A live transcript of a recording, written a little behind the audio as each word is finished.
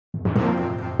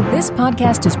This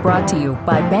podcast is brought to you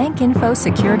by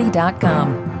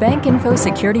BankInfoSecurity.com.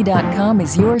 BankInfoSecurity.com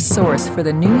is your source for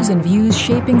the news and views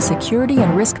shaping security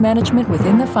and risk management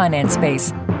within the finance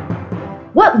space.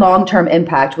 What long-term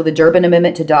impact will the Durbin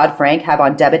Amendment to Dodd-Frank have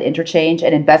on debit interchange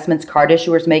and investments card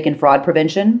issuers make in fraud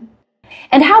prevention?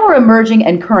 And how are emerging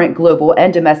and current global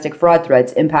and domestic fraud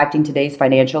threats impacting today's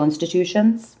financial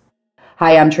institutions?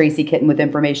 Hi, I'm Tracy Kitten with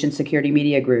Information Security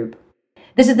Media Group.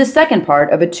 This is the second part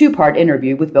of a two-part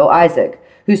interview with Bill Isaac,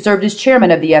 who served as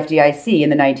chairman of the FDIC in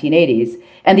the 1980s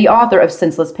and the author of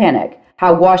Senseless Panic: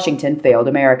 How Washington Failed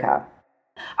America.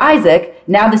 Isaac,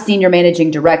 now the senior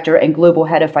managing director and global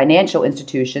head of financial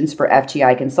institutions for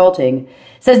FTI Consulting,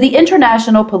 says the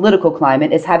international political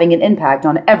climate is having an impact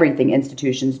on everything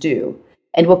institutions do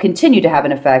and will continue to have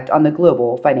an effect on the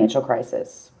global financial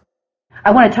crisis. I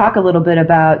want to talk a little bit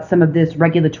about some of this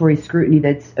regulatory scrutiny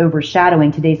that's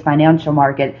overshadowing today's financial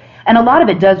market. And a lot of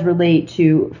it does relate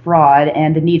to fraud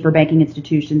and the need for banking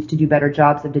institutions to do better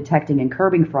jobs of detecting and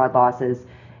curbing fraud losses.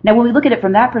 Now, when we look at it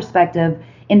from that perspective,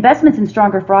 investments in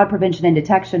stronger fraud prevention and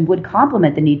detection would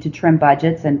complement the need to trim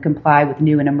budgets and comply with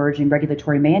new and emerging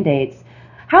regulatory mandates.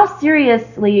 How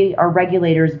seriously are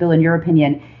regulators, Bill, in your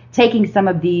opinion, taking some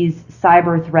of these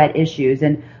cyber threat issues?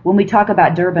 And when we talk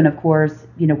about Durbin, of course,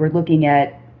 we're looking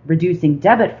at reducing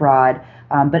debit fraud,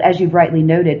 but as you've rightly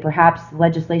noted, perhaps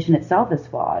legislation itself is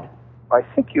flawed. I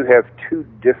think you have two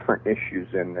different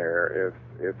issues in there,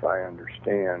 if I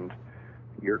understand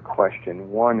your question.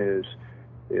 One is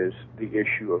the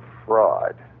issue of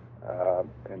fraud,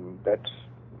 and that's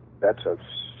a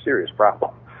serious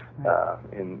problem,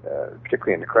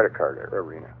 particularly in the credit card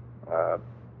arena.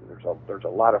 There's a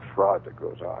lot of fraud that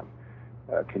goes on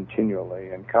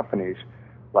continually, and companies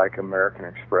like American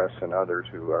Express and others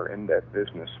who are in that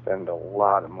business spend a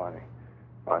lot of money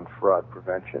on fraud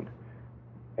prevention,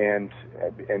 and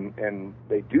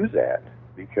they do that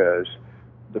because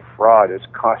the fraud is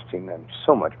costing them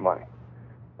so much money.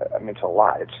 I mean, it's a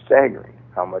lot. It's staggering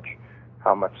how much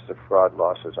the fraud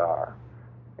losses are,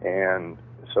 and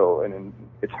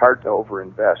it's hard to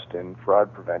overinvest in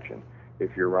fraud prevention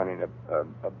if you're running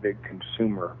a big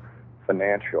consumer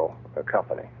financial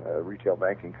company, a retail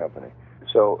banking company.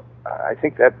 So I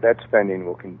think that spending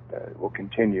will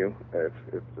continue if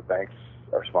the banks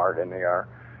are smart, and they are,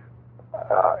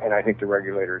 and I think the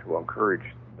regulators will encourage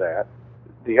that.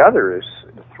 The other is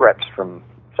the threats from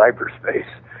cyberspace,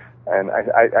 and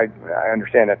I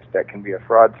understand that can be a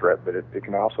fraud threat, but it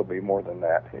can also be more than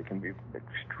that. It can be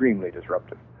extremely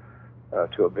disruptive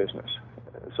to a business.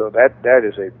 So that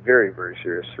is a very, very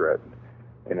serious threat,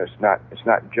 and it's not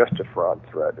just a fraud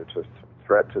threat. It's a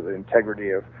threat to the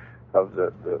integrity of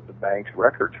the bank's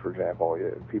records. For example,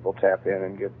 people tap in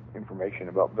and get information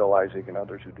about Bill Isaac and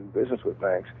others who do business with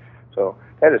banks. So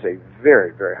that is a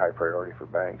very, very high priority for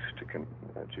banks to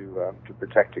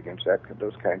protect against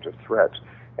those kinds of threats,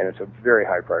 and it's a very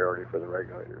high priority for the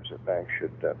regulators that banks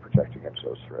should protect against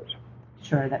those threats.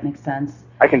 Sure, that makes sense.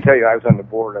 I can tell you, I was on the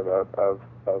board of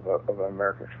an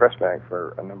American Express Bank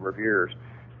for a number of years,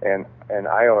 and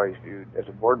I always viewed, as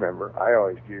a board member,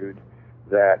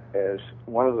 that as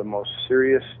one of the most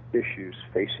serious issues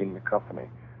facing the company,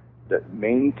 that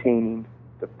maintaining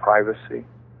the privacy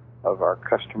of our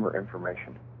customer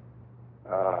information.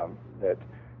 That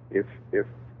if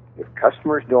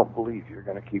customers don't believe you're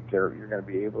going to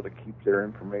be able to keep their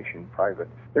information private,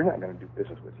 they're not going to do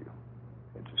business with you.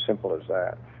 It's as simple as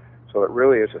that. So it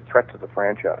really is a threat to the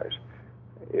franchise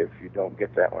if you don't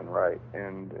get that one right,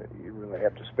 and you really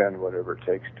have to spend whatever it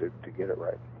takes to get it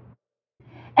right.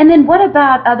 And then what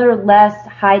about other less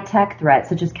high-tech threats,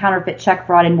 such as counterfeit check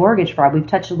fraud and mortgage fraud? We've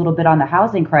touched a little bit on the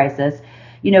housing crisis.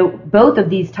 Both of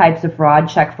these types of fraud,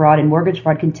 check fraud and mortgage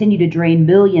fraud, continue to drain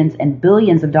millions and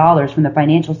billions of dollars from the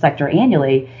financial sector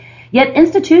annually. Yet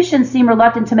institutions seem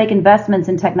reluctant to make investments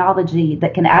in technology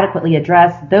that can adequately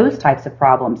address those types of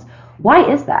problems. Why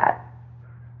is that?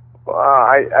 Well,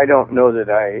 I don't know that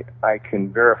I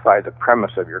can verify the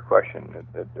premise of your question,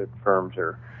 that firms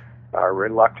are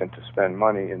reluctant to spend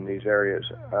money in these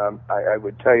areas. I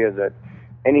would tell you that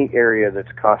any area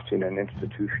that's costing an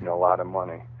institution a lot of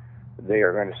money, they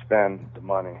are going to spend the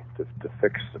money to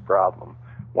fix the problem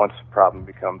once the problem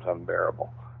becomes unbearable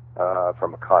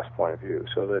from a cost point of view.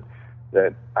 So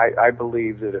that I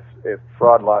believe that if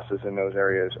fraud losses in those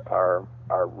areas are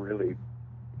really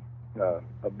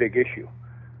a big issue,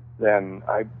 then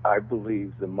I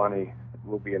believe the money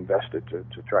will be invested to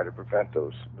try to prevent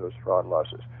those fraud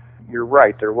losses. You're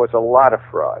right, there was a lot of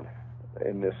fraud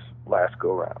in this last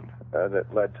go-round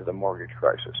that led to the mortgage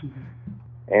crisis.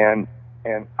 Mm-hmm.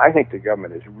 And I think the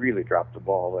government has really dropped the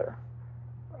ball there.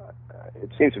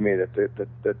 It seems to me that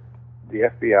the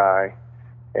FBI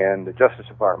and the Justice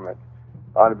Department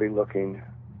ought to be looking,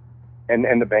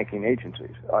 and the banking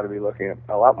agencies ought to be looking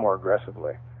a lot more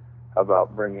aggressively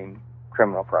about bringing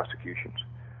criminal prosecutions.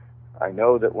 I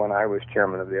know that when I was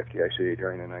chairman of the FDIC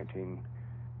during the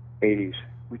 1980s,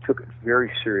 we took it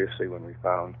very seriously when we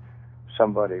found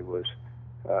somebody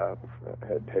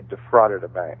had defrauded a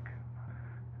bank.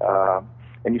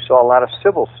 And you saw a lot of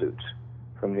civil suits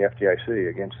from the FDIC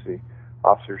against the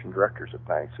officers and directors of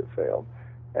banks that failed.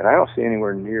 And I don't see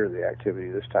anywhere near the activity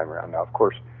this time around. Now, of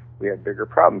course, we had bigger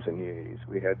problems in the 80s.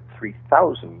 We had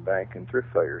 3,000 bank and thrift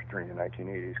failures during the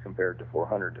 1980s compared to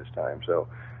 400 this time. So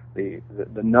the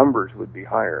numbers would be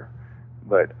higher.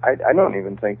 But I don't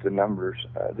even think the numbers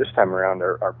this time around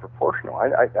are proportional.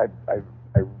 I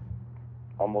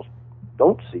almost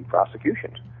don't see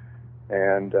prosecutions.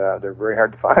 And they're very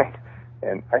hard to find.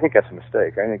 And I think that's a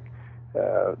mistake. I think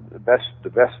the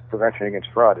best prevention against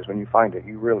fraud is when you find it,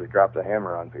 you really drop the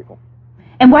hammer on people.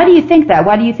 And why do you think that?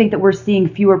 Why do you think that we're seeing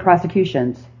fewer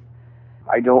prosecutions?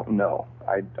 I don't know.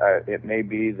 It may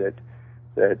be that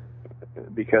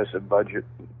because the budget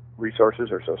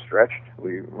resources are so stretched,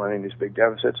 we're running these big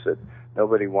deficits that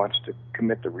nobody wants to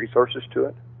commit the resources to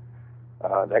it.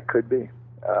 That could be.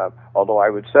 Although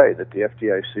I would say that the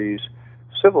FDIC's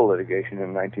civil litigation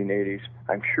in the 1980s,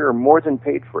 I'm sure, more than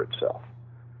paid for itself.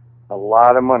 A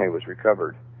lot of money was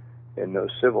recovered in those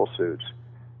civil suits,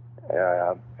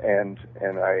 and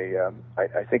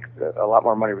I think that a lot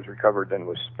more money was recovered than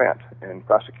was spent in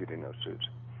prosecuting those suits.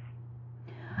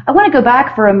 I want to go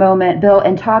back for a moment, Bill,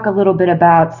 and talk a little bit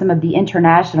about some of the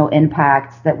international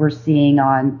impacts that we're seeing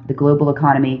on the global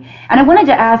economy. And I wanted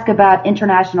to ask about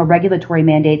international regulatory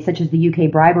mandates such as the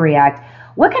UK Bribery Act.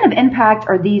 What kind of impact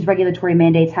are these regulatory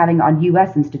mandates having on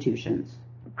U.S. institutions?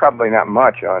 Probably not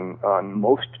much on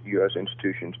most U.S.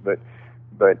 institutions, but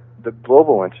the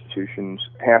global institutions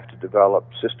have to develop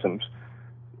systems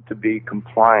to be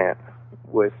compliant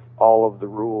with all of the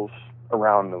rules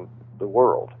around the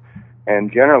world.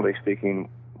 And generally speaking,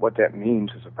 what that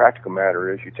means as a practical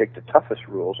matter is you take the toughest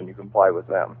rules and you comply with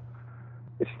them.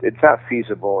 It's not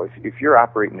feasible, if you're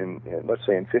operating in, let's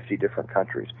say, in 50 different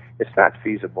countries, it's not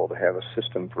feasible to have a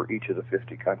system for each of the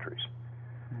 50 countries.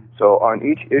 So on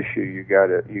each issue, you got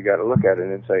to look at it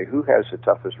and say, who has the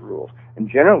toughest rules? And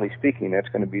generally speaking, that's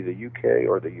going to be the UK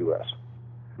or the US.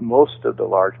 Most of the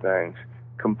large banks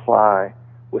comply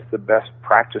with the best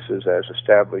practices as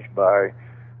established by,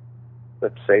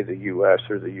 let's say, the US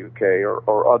or the UK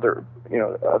or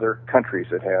other countries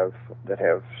that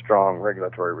have strong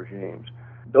regulatory regimes.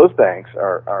 Those banks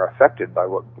are affected by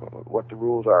what the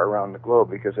rules are around the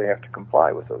globe because they have to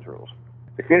comply with those rules.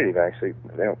 The community banks, they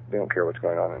don't care what's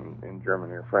going on in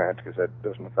Germany or France because that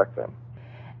doesn't affect them.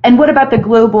 And what about the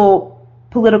global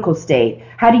political state?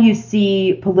 How do you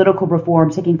see political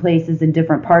reform taking places in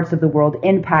different parts of the world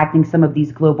impacting some of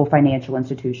these global financial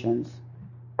institutions?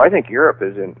 I think Europe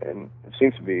is it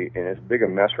seems to be in as big a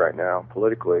mess right now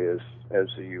politically as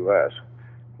the U.S.,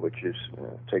 which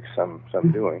takes some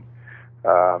doing.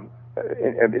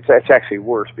 It's actually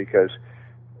worse because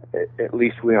at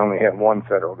least we only have one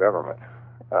federal government.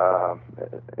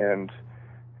 And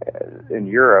in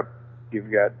Europe,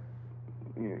 you've got,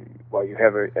 while you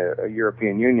have a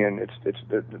European Union,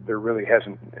 there really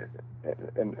hasn't,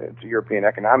 and it's a European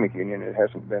Economic Union, it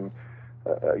hasn't been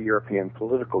a European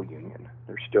political union.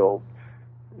 They're still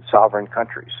sovereign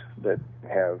countries that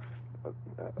have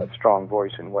a strong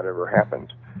voice in whatever happens.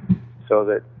 So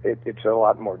that it's a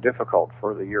lot more difficult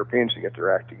for the Europeans to get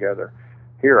their act together.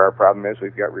 Here, our problem is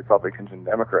we've got Republicans and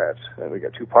Democrats, and we've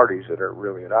got two parties that are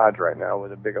really at odds right now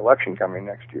with a big election coming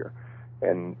next year.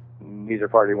 And neither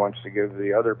party wants to give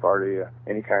the other party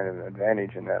any kind of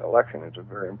advantage in that election. It's a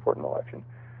very important election.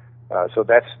 So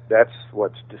that's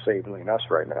what's disabling us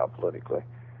right now politically.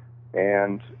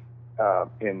 And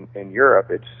in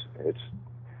Europe, it's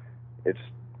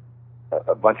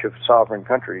a bunch of sovereign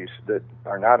countries that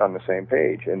are not on the same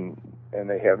page, and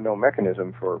they have no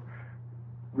mechanism for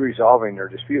resolving their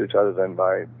disputes other than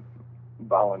by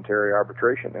voluntary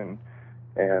arbitration,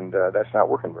 and that's not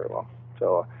working very well.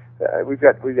 So we've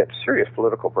got serious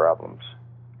political problems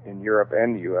in Europe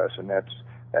and the U.S., and that's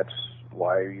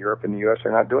why Europe and the U.S.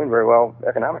 are not doing very well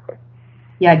economically.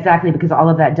 Yeah, exactly, because all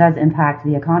of that does impact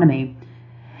the economy.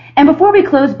 And before we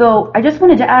close, Bill, I just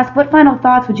wanted to ask, what final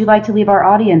thoughts would you like to leave our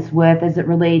audience with as it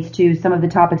relates to some of the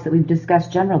topics that we've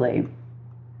discussed generally?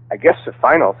 I guess the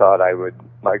final thought I would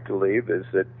like to leave is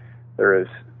that there is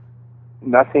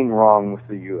nothing wrong with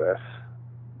the U.S.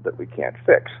 that we can't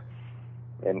fix,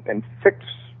 and fix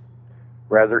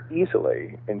rather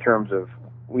easily in terms of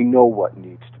we know what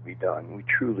needs to be done. We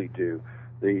truly do.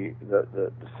 The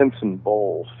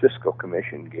Simpson-Bowles Fiscal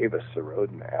Commission gave us the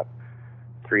roadmap: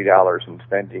 $3 in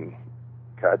spending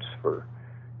cuts for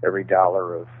every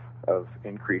dollar of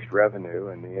increased revenue,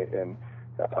 and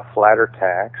a flatter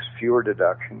tax, fewer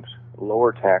deductions,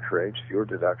 lower tax rates, fewer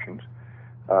deductions.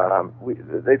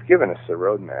 They've given us the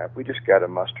roadmap. We just got to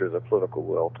muster the political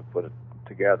will to put it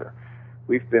together.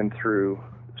 We've been through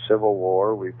Civil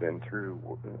War, we've been through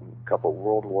a couple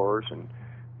world wars, and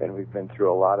we've been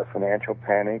through a lot of financial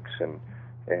panics and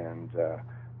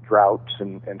droughts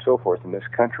and so forth in this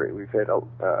country. We've had a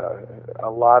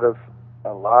lot of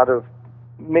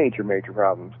major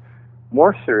problems,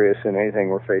 more serious than anything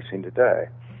we're facing today,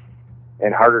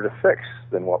 and harder to fix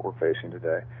than what we're facing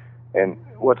today. And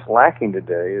what's lacking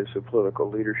today is the political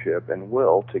leadership and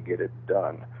will to get it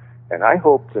done. And I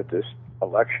hope that this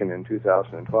election in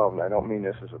 2012, and I don't mean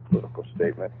this as a political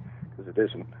statement, because it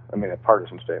isn't, I mean a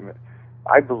partisan statement,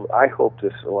 I hope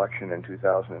this election in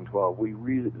 2012,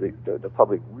 the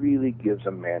public really gives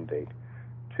a mandate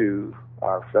to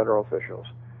our federal officials: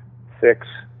 fix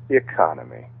the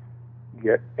economy,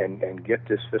 get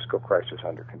this fiscal crisis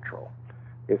under control.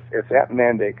 If that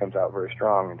mandate comes out very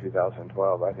strong in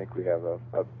 2012, I think we have a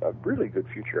really good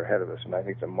future ahead of us, and I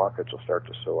think the markets will start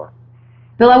to soar.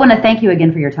 Bill, I want to thank you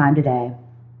again for your time today.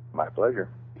 My pleasure.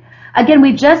 Again,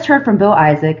 we just heard from Bill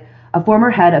Isaac, a former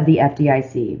head of the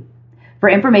FDIC. For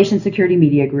Information Security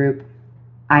Media Group,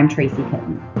 I'm Tracy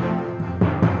Kitten.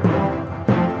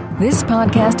 This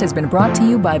podcast has been brought to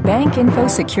you by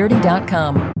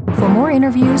BankInfoSecurity.com. For more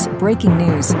interviews, breaking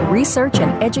news, research,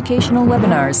 and educational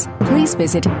webinars, please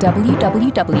visit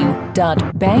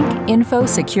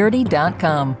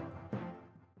www.bankinfosecurity.com.